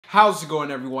How's it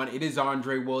going, everyone? It is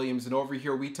Andre Williams, and over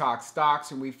here we talk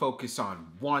stocks and we focus on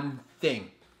one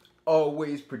thing.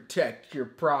 Always protect your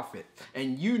profit.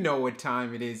 And you know what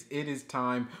time it is. It is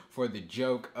time for the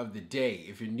joke of the day.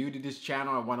 If you're new to this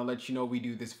channel, I want to let you know we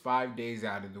do this 5 days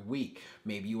out of the week.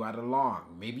 Maybe you had a long,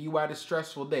 maybe you had a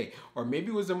stressful day, or maybe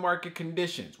it was the market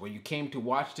conditions where you came to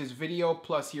watch this video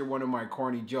plus hear one of my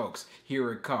corny jokes.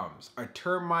 Here it comes. A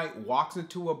termite walks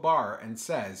into a bar and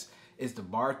says, "Is the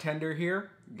bartender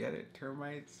here?" Get it?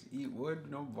 Termites eat wood,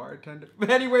 no bartender. But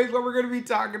anyways, what we're going to be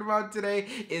talking about today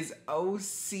is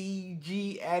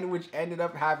OCGN, which ended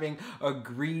up having a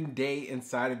green day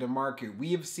inside of the market.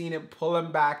 We have seen it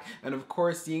pulling back, and of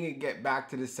course, seeing it get back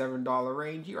to the $7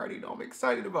 range. You already know I'm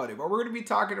excited about it, but we're going to be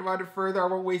talking about it further. I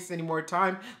won't waste any more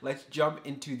time. Let's jump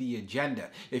into the agenda.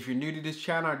 If you're new to this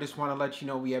channel, I just want to let you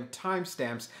know we have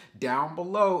timestamps down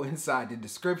below inside the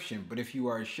description. But if you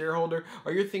are a shareholder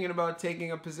or you're thinking about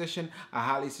taking a position, I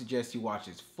highly suggest you watch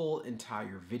this full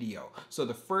entire video. So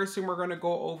the first thing we're going to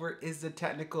go over is the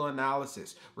technical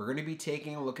analysis. We're going to be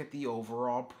taking a look at the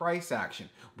overall price action.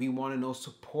 We want to know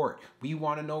support. We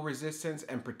want to know resistance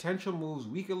and potential moves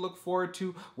we can look forward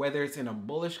to, whether it's in a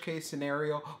bullish case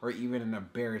scenario or even in a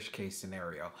bearish case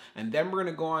scenario. And then we're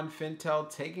going to go on Fintel,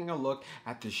 taking a look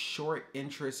at the short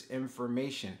interest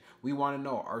information. We want to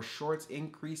know, are shorts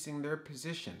increasing their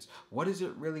positions? What is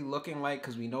it really looking like?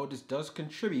 Because we know this does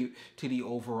contribute to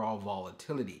the overall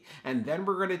volatility. And then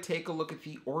we're going to take a look at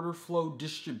the order flow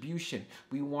distribution.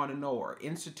 We want to know, are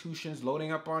institutions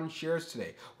loading up on shares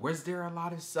today? Was there a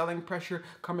lot of selling pressure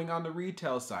coming on the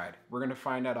retail side? We're going to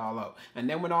find that all out. And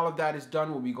then when all of that is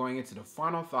done, we'll be going into the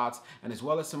final thoughts and as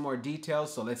well as some more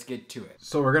details. So let's get to it.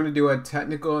 So we're going to do a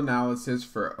technical analysis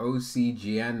for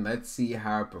OCGN. Let's see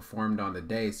how it performed on the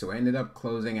day. So it ended up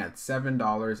closing at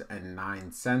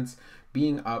 $7.09.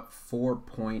 being up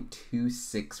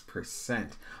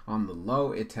 4.26%. On the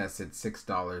low, it tested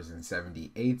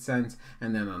 $6.78,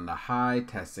 and then on the high,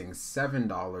 testing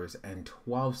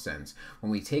 $7.12.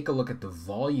 When we take a look at the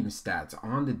volume stats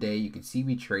on the day, you can see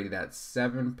we traded at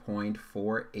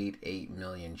 7.488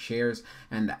 million shares,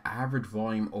 and the average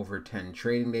volume over 10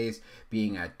 trading days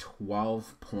being at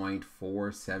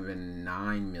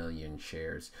 12.479 million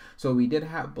shares. So we did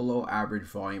have below average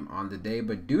volume on the day,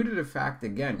 but due to the fact,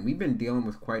 again, we've been dealing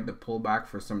with quite the pullback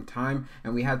for some time,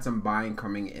 and we had some buying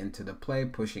coming into the play,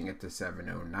 pushing it to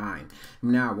 709.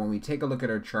 Now, when we take a look at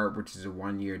our chart, which is a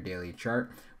 1-year daily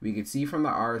chart, we can see from the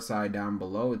RSI down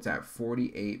below, it's at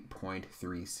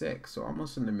 48.36, so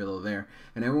almost in the middle there.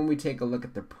 And then when we take a look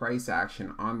at the price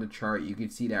action on the chart, you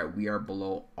can see that we are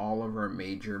below all of our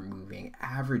major moving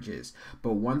averages.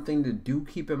 But one thing to do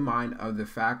keep in mind of the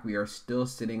fact we are still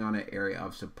sitting on an area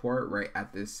of support right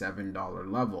at this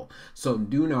 $7 level. So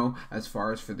do know, as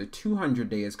far as for the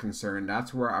 200-day is concerned,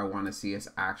 that's where I want to see us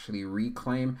actually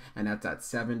reclaim, and that's at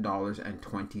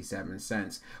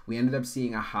 $7.27. We ended up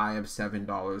seeing a high of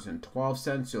 $7.12,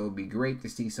 so it would be great to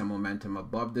see some momentum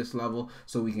above this level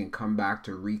so we can come back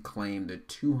to reclaim the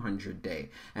 200-day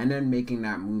and then making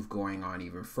that move going on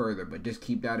even further. But just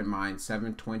keep that in mind,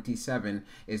 727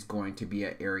 is going to be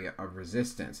an area of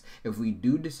resistance. If we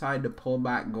do decide to pull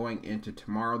back going into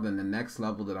tomorrow, then the next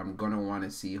level that I'm going to want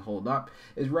to see hold up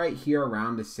is right here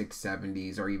around the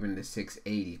 670s or even the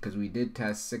 680, because we did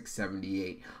test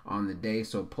 678 on the day.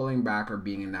 So pulling back or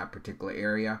being in that particular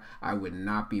area, I would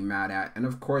not be mad at. And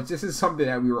of course, this is something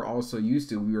that we were also used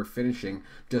to. We were finishing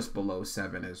just below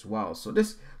 7 as well. So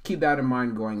just keep that in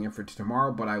mind going in for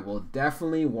tomorrow. But I will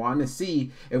definitely want to see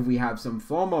if we have some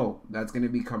FOMO that's going to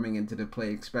be coming into the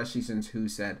play, especially since who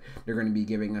said they're going to be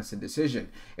giving us a decision.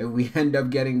 If we end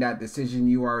up getting that decision,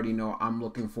 you already know I'm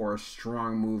looking for a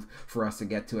strong move for us to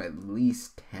get to at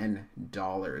least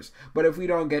 $10. But if we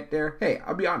don't get there, hey,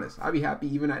 I'll be honest, I'll be happy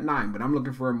even at 9, but I'm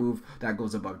looking for a move that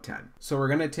goes above 10. So we're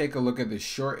going to take a look at the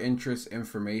short interest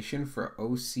information for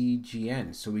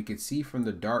OCGN. So we could see from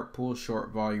the dark pool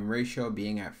short volume ratio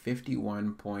being at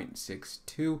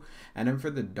 51.62, and then for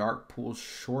the dark pool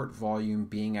short volume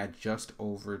being at just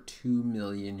over 2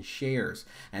 million shares,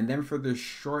 and then for the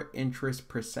short interest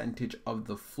percentage of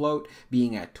the float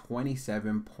being at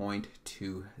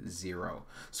 27.20.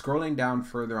 Scrolling down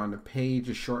further on the page,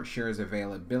 the short shares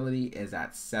availability is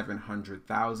at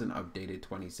 700,000, updated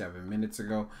 27 minutes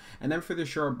ago, and then for the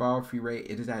short borrow fee rate,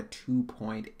 it is at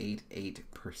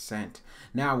 2.88%.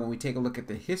 Now, when we take a look at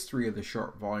the history of the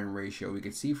short volume ratio, we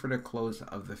can see for the close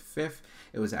of the 5th,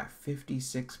 it was at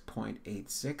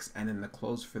 56.86, and then the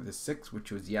close for the 6th,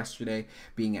 which was yesterday,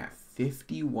 being at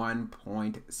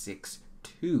 51.62.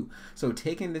 So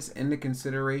taking this into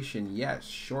consideration, yes,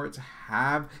 shorts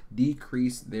have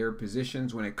decreased their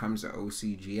positions when it comes to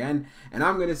OCGN, and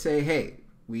I'm going to say, hey,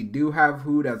 We do have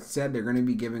who that said they're going to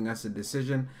be giving us a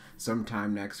decision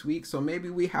sometime next week. So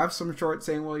maybe we have some short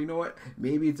saying, well, you know what?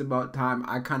 Maybe it's about time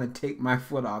I kind of take my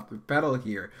foot off the pedal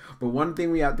here. But one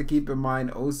thing we have to keep in mind,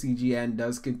 OCGN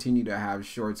does continue to have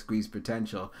short squeeze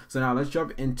potential. So now let's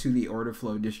jump into the order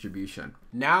flow distribution.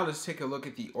 Now let's take a look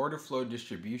at the order flow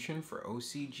distribution for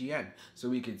OCGN. So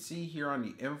we can see here on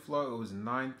the inflow, it was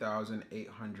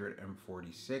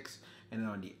 9,846. And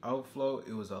on the outflow,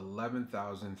 it was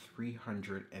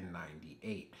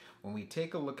 11,398. When we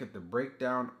take a look at the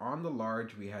breakdown, on the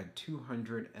large, we had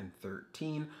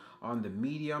 213. On the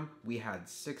medium, we had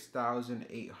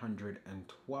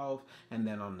 6,812. And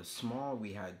then on the small,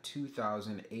 we had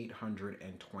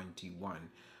 2,821.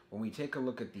 When we take a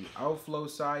look at the outflow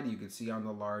side, you can see on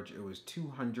the large, it was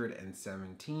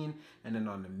 217. And then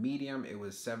on the medium, it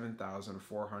was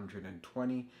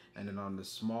 7,420. And then on the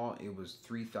small, it was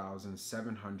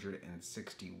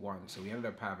 3,761. So we ended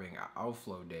up having an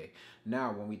outflow day.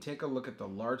 Now, when we take a look at the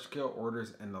large scale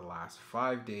orders in the last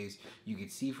 5 days, you can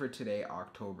see for today,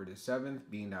 October the 7th,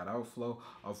 being that outflow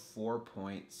of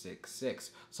 4.66.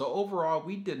 So overall,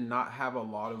 we did not have a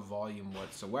lot of volume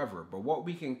whatsoever. But what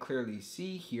we can clearly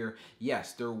see here,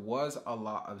 yes, there was a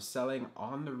lot of selling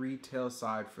on the retail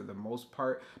side for the most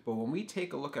part. But when we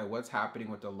take a look at what's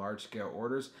happening with the large scale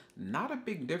orders, not a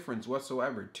big difference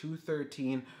whatsoever.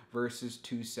 213 versus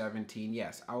 217.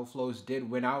 Yes, outflows did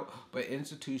win out, but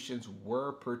institutions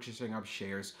were purchasing up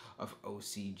shares of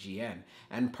OCGN.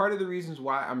 And part of the reasons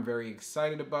why I'm very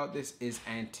excited about this is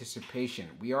anticipation.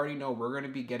 We already know we're going to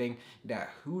be getting that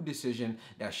WHO decision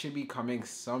that should be coming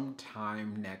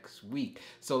sometime next week.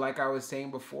 So like I was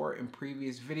saying before in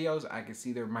previous videos, I can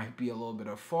see there might be a little bit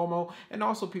of FOMO and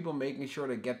also people making sure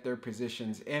to get their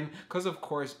positions in because of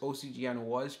course OCGN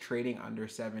was trading under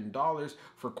 $7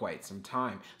 for quite some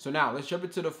time. So now let's jump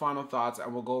into the final thoughts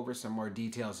and we'll go over some more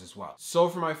details as well. So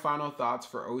for my final thoughts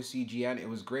for OCGN, it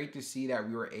was great to see that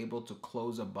we were able to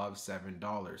close above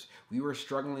 $7. We were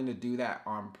struggling to do that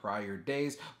on prior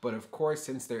days, but of course,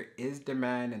 since there is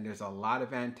demand and there's a lot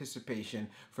of anticipation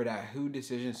for that WHO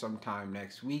decision sometime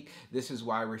next week, this is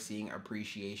why we're seeing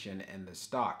appreciation in the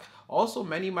stock. Also,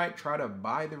 many might try to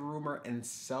buy the rumor and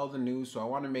sell the news, so I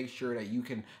want to make sure that you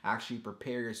can actually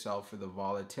prepare yourself for the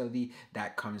volatility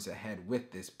that comes ahead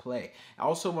with this play.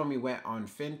 Also, when we went on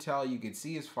Fintel, you can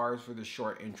see as far as for the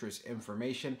short interest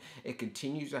information, it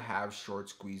continues to have short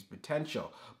squeeze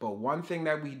potential. But one thing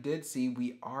that we did see,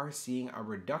 we are seeing a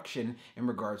reduction in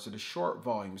regards to the short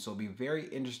volume. So it'll be very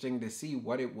interesting to see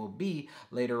what it will be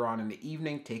later on in the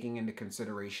evening, taking into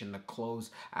consideration the close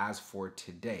as for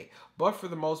today. But for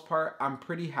the most part, I'm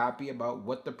pretty happy about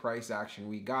what the price action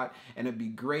we got. And it'd be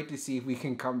great to see if we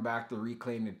can come back to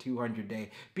reclaim the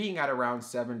 200-day being at around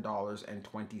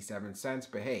 $7.27.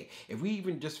 But hey, if we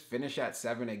even just finish at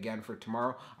 7 again for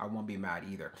tomorrow, I won't be mad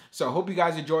either. So I hope you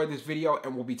guys enjoyed this video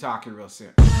and we'll be talking real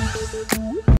soon.